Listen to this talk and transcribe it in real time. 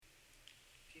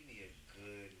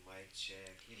check.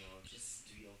 Just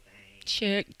do your thing.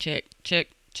 Check, check, check,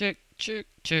 check, check,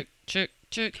 check, check,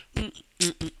 check.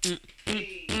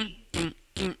 Hey.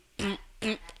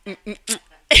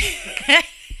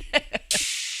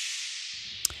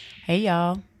 Hey,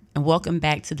 y'all, and welcome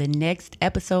back to the next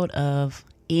episode of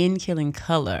In Killing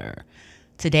Color.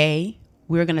 Today,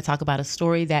 we're going to talk about a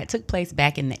story that took place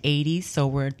back in the 80s, so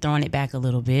we're throwing it back a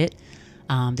little bit.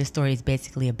 This story is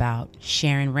basically about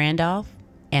Sharon Randolph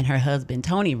and her husband,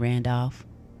 Tony Randolph,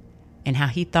 and how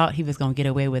he thought he was going to get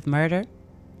away with murder.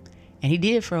 And he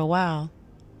did for a while,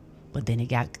 but then it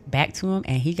got back to him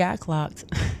and he got clocked.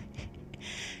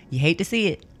 You hate to see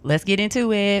it. Let's get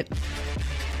into it.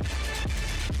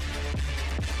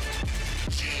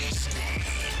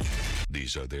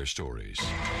 These are their stories.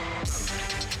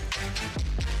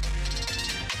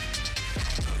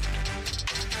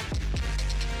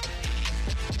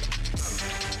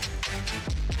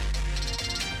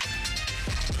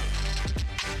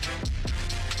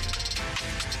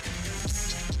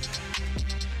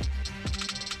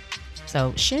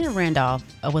 So Sharon Randolph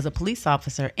was a police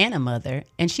officer and a mother,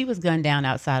 and she was gunned down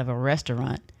outside of a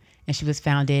restaurant, and she was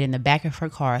found dead in the back of her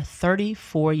car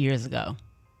 34 years ago.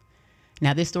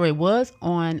 Now, this story was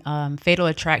on Fatal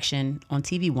Attraction on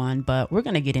TV1, but we're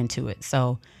going to get into it.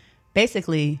 So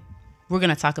basically, we're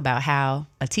going to talk about how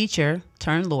a teacher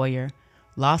turned lawyer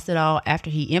lost it all after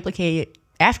he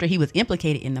was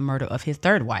implicated in the murder of his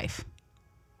third wife.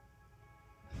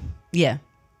 Yeah,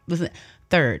 listen,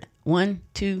 third. One,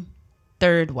 two,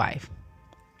 third wife.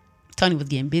 Tony was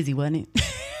getting busy, wasn't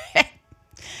it?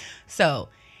 So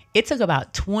it took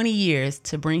about 20 years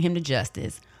to bring him to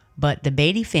justice, but the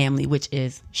Beatty family, which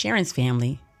is Sharon's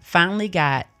family, finally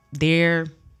got their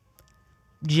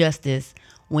justice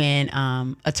when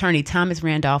attorney Thomas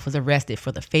Randolph was arrested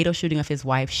for the fatal shooting of his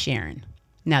wife, Sharon.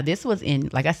 Now, this was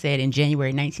like I said, in January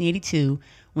 1982,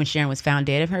 when Sharon was found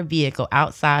dead in her vehicle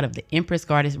outside of the Empress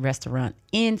Gardens restaurant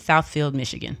in Southfield,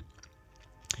 Michigan.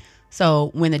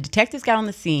 So when the detectives got on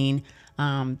the scene,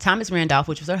 Thomas Randolph,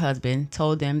 which was her husband,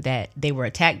 told them that they were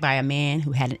attacked by a man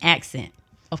who had an accent.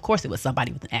 Of course, it was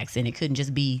somebody with an accent. It couldn't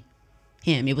just be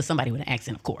him. It was somebody with an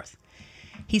accent, of course.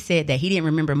 He said that he didn't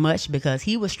remember much because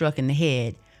he was struck in the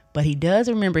head, but he does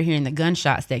remember hearing the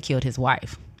gunshots that killed his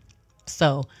wife.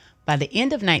 So by the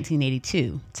end of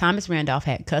 1982, Thomas Randolph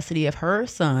had custody of her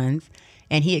sons,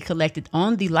 and he had collected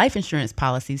on the life insurance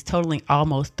policies totaling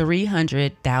almost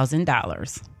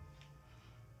 $300,000.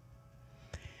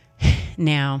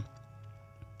 Now,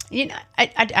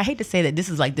 I hate to say that this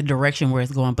is like the direction where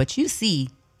it's going, but you see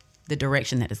the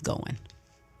direction that it's going.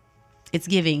 It's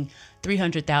giving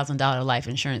 $300,000 life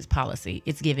insurance policy.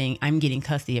 It's giving, I'm getting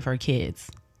custody of her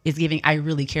kids. It's giving, I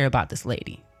really care about this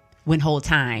lady. When whole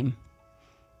time,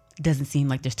 doesn't seem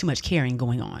like there's too much caring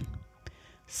going on.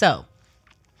 So,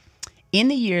 in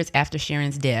the years after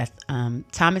Sharon's death,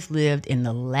 Thomas lived in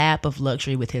the lap of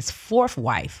luxury with his fourth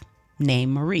wife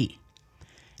named Marie.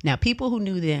 Now, people who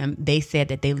knew them, they said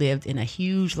that they lived in a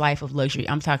huge life of luxury.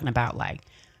 I'm talking about like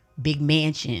big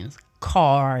mansions,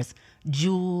 cars,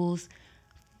 jewels,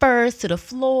 furs to the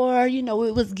floor. You know,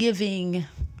 it was giving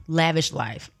lavish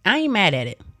life. I ain't mad at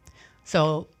it.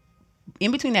 So in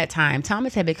between that time,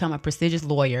 Thomas had become a prestigious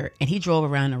lawyer and he drove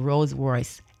around a Rolls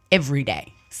Royce every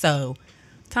day. So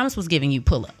Thomas was giving you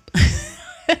pull up.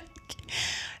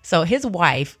 So his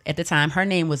wife at the time, her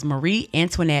name was Marie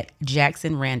Antoinette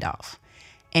Jackson Randolph.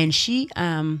 And she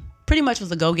pretty much was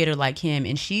a go-getter like him.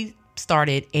 And she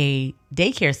started a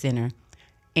daycare center.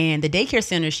 And the daycare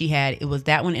center she had, it was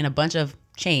that one and a bunch of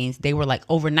chains. They were like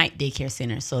overnight daycare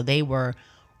centers. So they were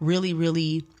really,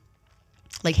 really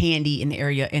like handy in the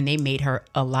area. And they made her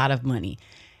a lot of money.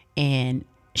 And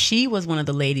she was one of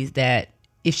the ladies that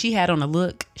if she had on a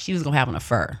look, she was going to have on a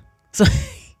fur. So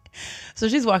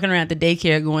she's walking around the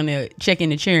daycare going to check in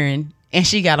the children. And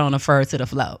she got on a fur to the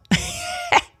floor.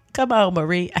 Come on,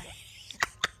 Marie.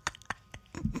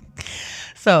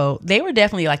 So they were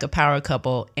definitely like a power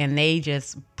couple, and they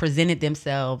just presented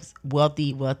themselves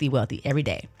wealthy, wealthy, wealthy every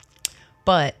day.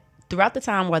 But throughout the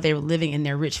time while they were living in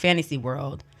their rich fantasy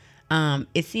world,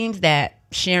 it seems that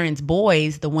Sharon's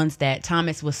boys, the ones that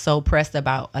Thomas was so pressed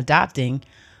about adopting,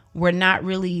 were not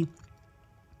really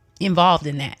involved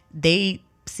in that. They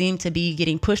seemed to be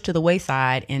getting pushed to the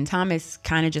wayside, and Thomas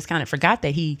kind of forgot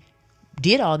that he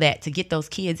did all that to get those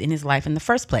kids in his life in the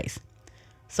first place.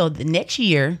 So the next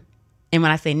year, and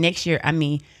when I say next year, I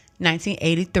mean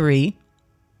 1983,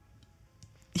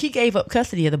 he gave up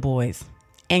custody of the boys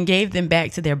and gave them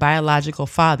back to their biological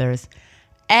fathers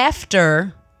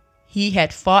after he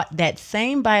had fought that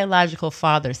same biological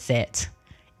father set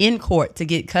in court to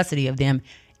get custody of them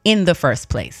in the first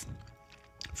place.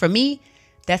 For me,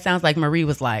 That sounds like Marie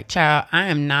was like, child, I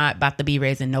am not about to be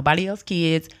raising nobody else's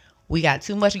kids. We got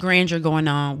too much grandeur going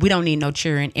on. We don't need no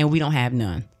children, and we don't have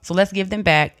none. So let's give them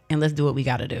back, and let's do what we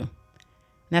got to do. And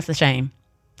that's a shame,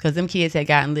 because them kids had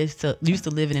gotten used to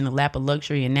living in the lap of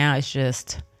luxury, and now it's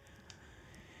just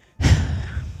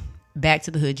back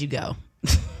to the hood you go.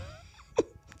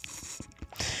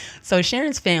 So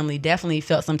Sharon's family definitely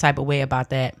felt some type of way about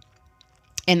that.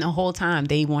 And the whole time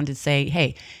they wanted to say,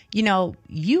 hey,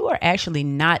 you are actually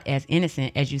not as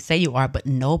innocent as you say you are, but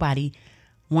nobody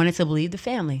wanted to believe the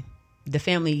family. The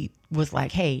family was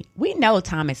like, hey, we know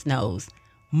Thomas knows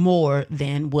more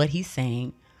than what he's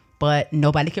saying, but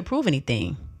nobody could prove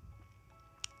anything.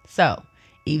 So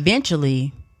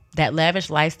eventually that lavish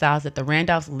lifestyles that the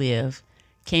Randolphs live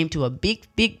came to a big,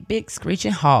 big, big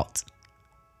screeching halt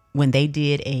when they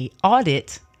did a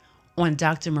audit on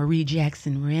Dr. Marie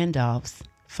Jackson Randolph's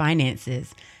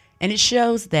finances. And it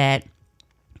shows that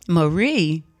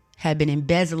Marie had been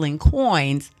embezzling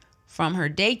coins from her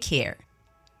daycare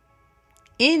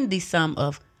in the sum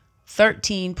of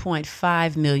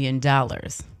 $13.5 million.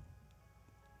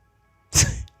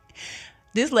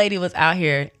 This lady was out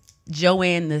here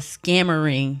Joanne the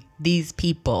scammering these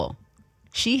people.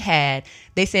 They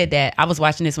said that, I was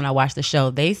watching this when I watched the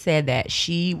show. They said that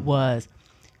she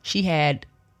had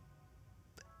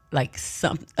like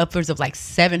upwards of like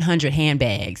 700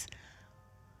 handbags,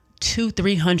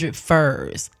 300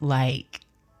 furs, like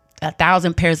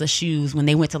 1,000 pairs of shoes. When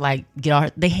they went to like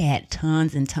they had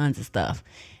tons and tons of stuff.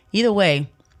 Either way,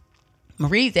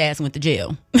 Marie's ass went to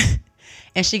jail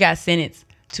and she got sentenced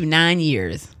to 9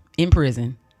 years in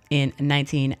prison in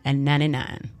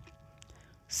 1999.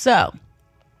 So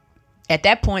at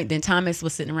that point, then Thomas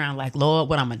was sitting around like, Lord,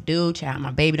 what I'm going to do? Child,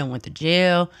 my baby done went to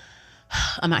jail.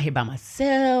 I'm out here by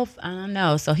myself. I don't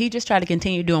know. So he just tried to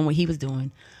continue doing what he was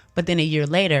doing. But then a year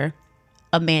later,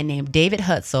 a man named David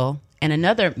Hutzel and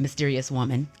another mysterious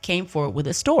woman came forward with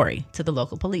a story to the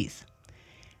local police.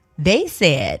 They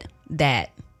said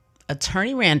that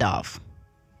Attorney Randolph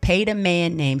paid a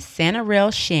man named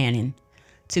Santarell Shannon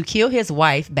to kill his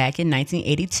wife back in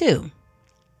 1982.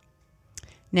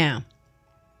 Now,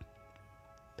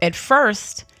 at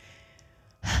first,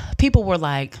 people were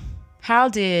like, how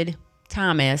did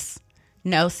Thomas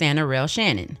know Santarell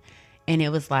Shannon? And it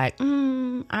was like,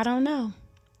 I don't know.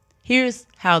 Here's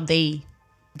how they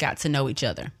got to know each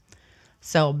other.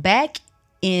 So back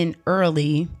in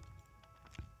early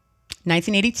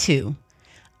 1982,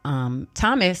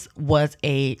 Thomas was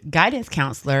a guidance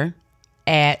counselor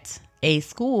at a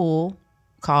school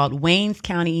called Wayne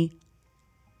County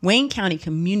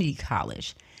Community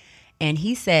College. And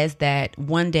he says that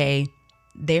one day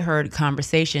they heard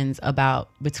conversations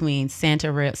between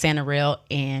Santarell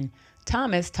and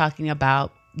Thomas talking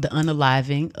about the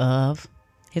unaliving of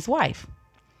his wife.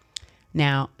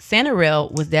 Now,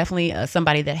 Santarell was definitely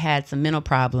somebody that had some mental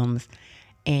problems,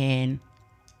 and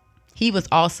he was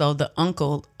also the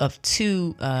uncle of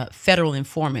two federal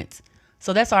informants.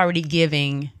 So that's already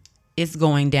it's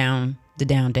going down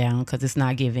because it's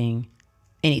not giving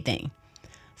anything.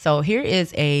 So here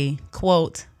is a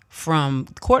quote from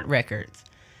court records,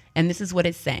 and this is what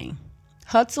it's saying.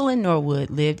 Hutzel and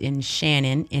Norwood lived in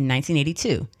Shannon in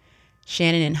 1982.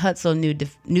 Shannon and Hutzel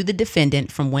knew the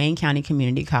defendant from Wayne County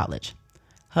Community College.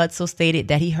 Hutzel stated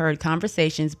that he heard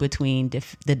conversations between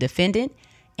the defendant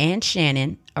and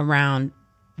Shannon around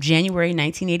January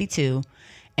 1982,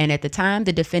 and at the time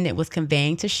the defendant was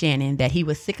conveying to Shannon that he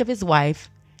was sick of his wife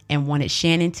and wanted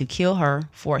Shannon to kill her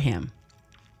for him.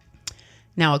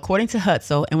 Now, according to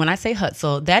Hutzel, and when I say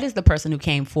Hutzel, that is the person who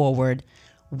came forward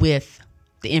with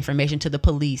the information to the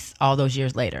police all those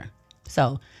years later.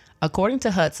 So, according to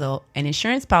Hutzel, an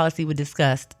insurance policy was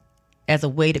discussed as a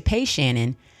way to pay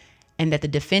Shannon, and that the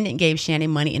defendant gave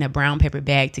Shannon money in a brown paper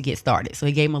bag to get started. So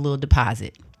he gave him a little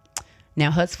deposit.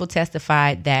 Now, Hutzel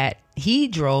testified that he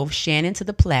drove Shannon to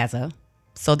the plaza.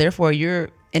 So therefore, you're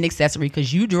an accessory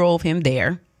because you drove him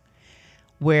there,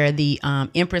 where the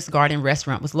Empress Garden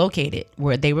restaurant was located,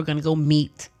 where they were going to go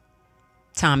meet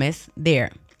Thomas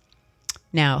there.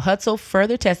 Now, Hutzel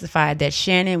further testified that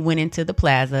Shannon went into the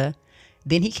plaza,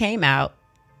 then he came out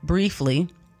briefly,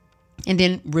 and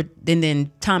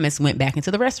then Thomas went back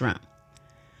into the restaurant.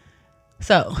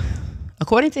 So,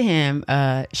 according to him,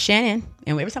 Shannon,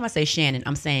 and every time I say Shannon,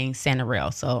 I'm saying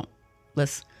Santarell. So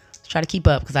let's try to keep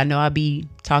up, because I know I'll be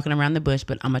talking around the bush,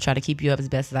 but I'm going to try to keep you up as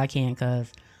best as I can,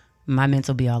 because my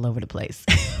mental be all over the place.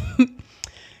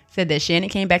 Said that Shannon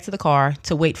came back to the car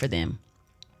to wait for them.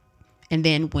 And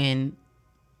then when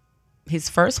his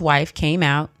first wife came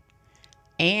out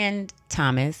and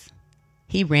Thomas,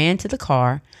 he ran to the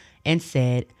car and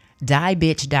said, "Die,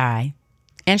 bitch, die,"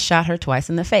 and shot her twice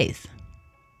in the face.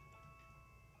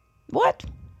 What?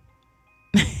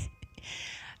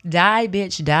 Die,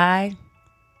 bitch, die.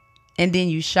 And then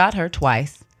you shot her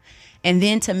twice. And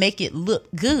then to make it look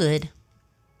good,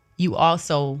 you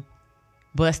also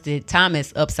busted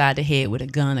Thomas upside the head with a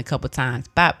gun a couple times.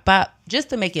 Bop, bop. Just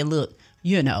to make it look,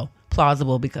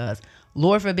 plausible, because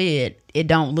Lord forbid it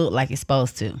don't look like it's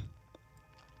supposed to.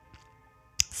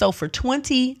 So for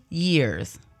 20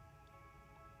 years,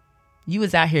 you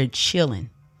was out here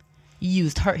chilling. He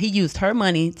used her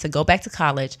money to go back to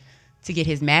college to get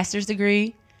his master's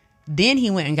degree. Then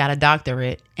he went and got a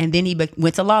doctorate, and then he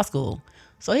went to law school.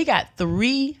 So he got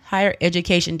 3 higher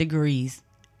education degrees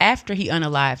after he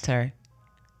unalived her.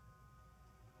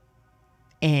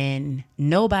 And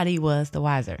nobody was the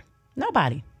wiser.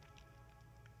 Nobody.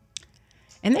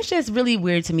 And that's just really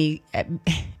weird to me,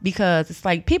 because it's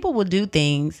like people will do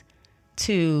things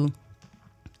to,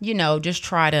 just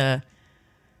try to,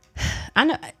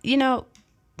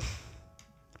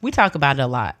 we talk about it a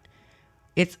lot.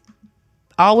 It's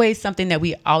always something that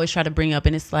we always try to bring up.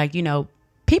 And it's like,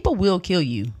 people will kill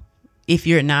you if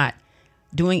you're not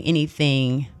doing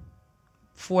anything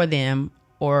for them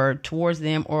or towards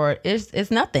them, or it's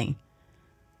nothing.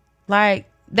 Like,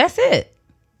 that's it.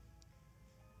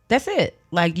 That's it.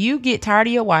 Like, you get tired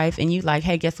of your wife and you like,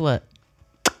 hey, guess what?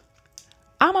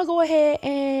 I'm going to go ahead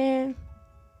and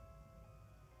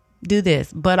do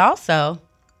this. But also,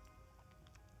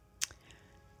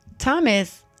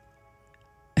 Thomas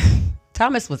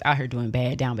was out here doing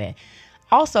bad, down bad.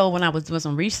 Also, when I was doing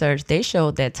some research, they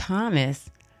showed that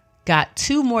Thomas got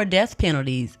 2 more death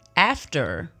penalties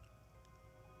after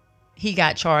he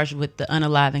got charged with the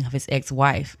unaliving of his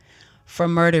ex-wife for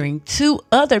murdering 2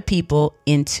 other people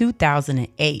in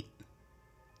 2008.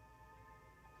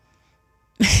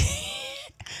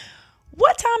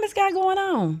 What Thomas got going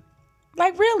on?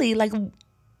 Like, really? Like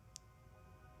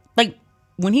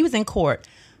when he was in court,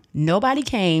 nobody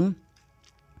came.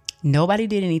 Nobody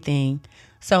did anything.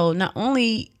 So not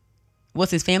only was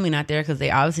his family not there, because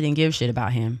they obviously didn't give a shit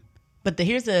about him, but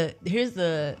here's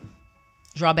the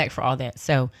drawback for all that.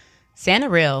 So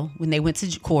Santarell, when they went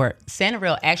to court,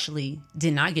 Santarell actually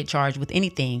did not get charged with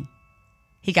anything.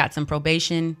 He got some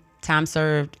probation, time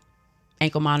served,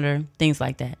 ankle monitor, things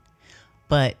like that.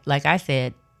 But like I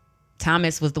said,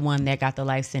 Thomas was the one that got the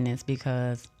life sentence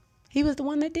because he was the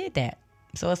one that did that.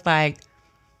 So it's like,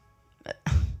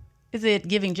 is it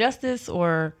giving justice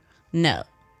or no?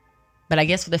 But I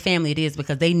guess for the family it is,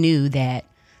 because they knew that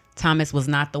Thomas was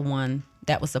not the one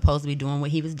that was supposed to be doing what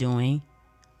he was doing.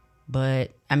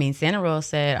 But I mean, Santarell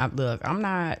said, look, I'm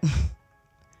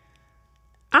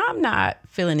not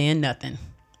filling in nothing.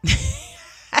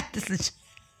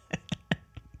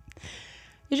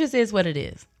 It just is what it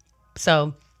is.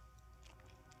 So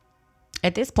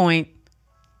at this point,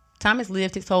 Thomas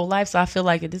lived his whole life. So I feel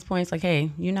like at this point, it's like,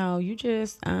 hey, you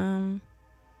just did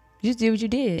what you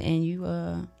did, and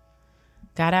you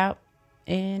got out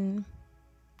and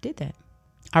did that.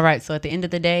 All right. So at the end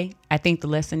of the day, I think the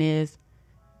lesson is,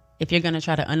 if you're going to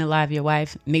try to unalive your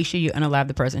wife, make sure you unalive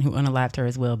the person who unalived her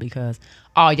as well, because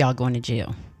all y'all going to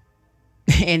jail.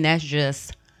 And that's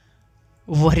just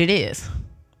what it is.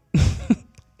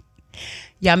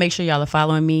 Y'all make sure y'all are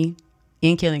following me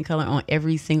in Killing Color on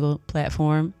every single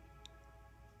platform.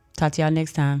 Talk to y'all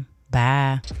next time.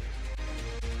 Bye.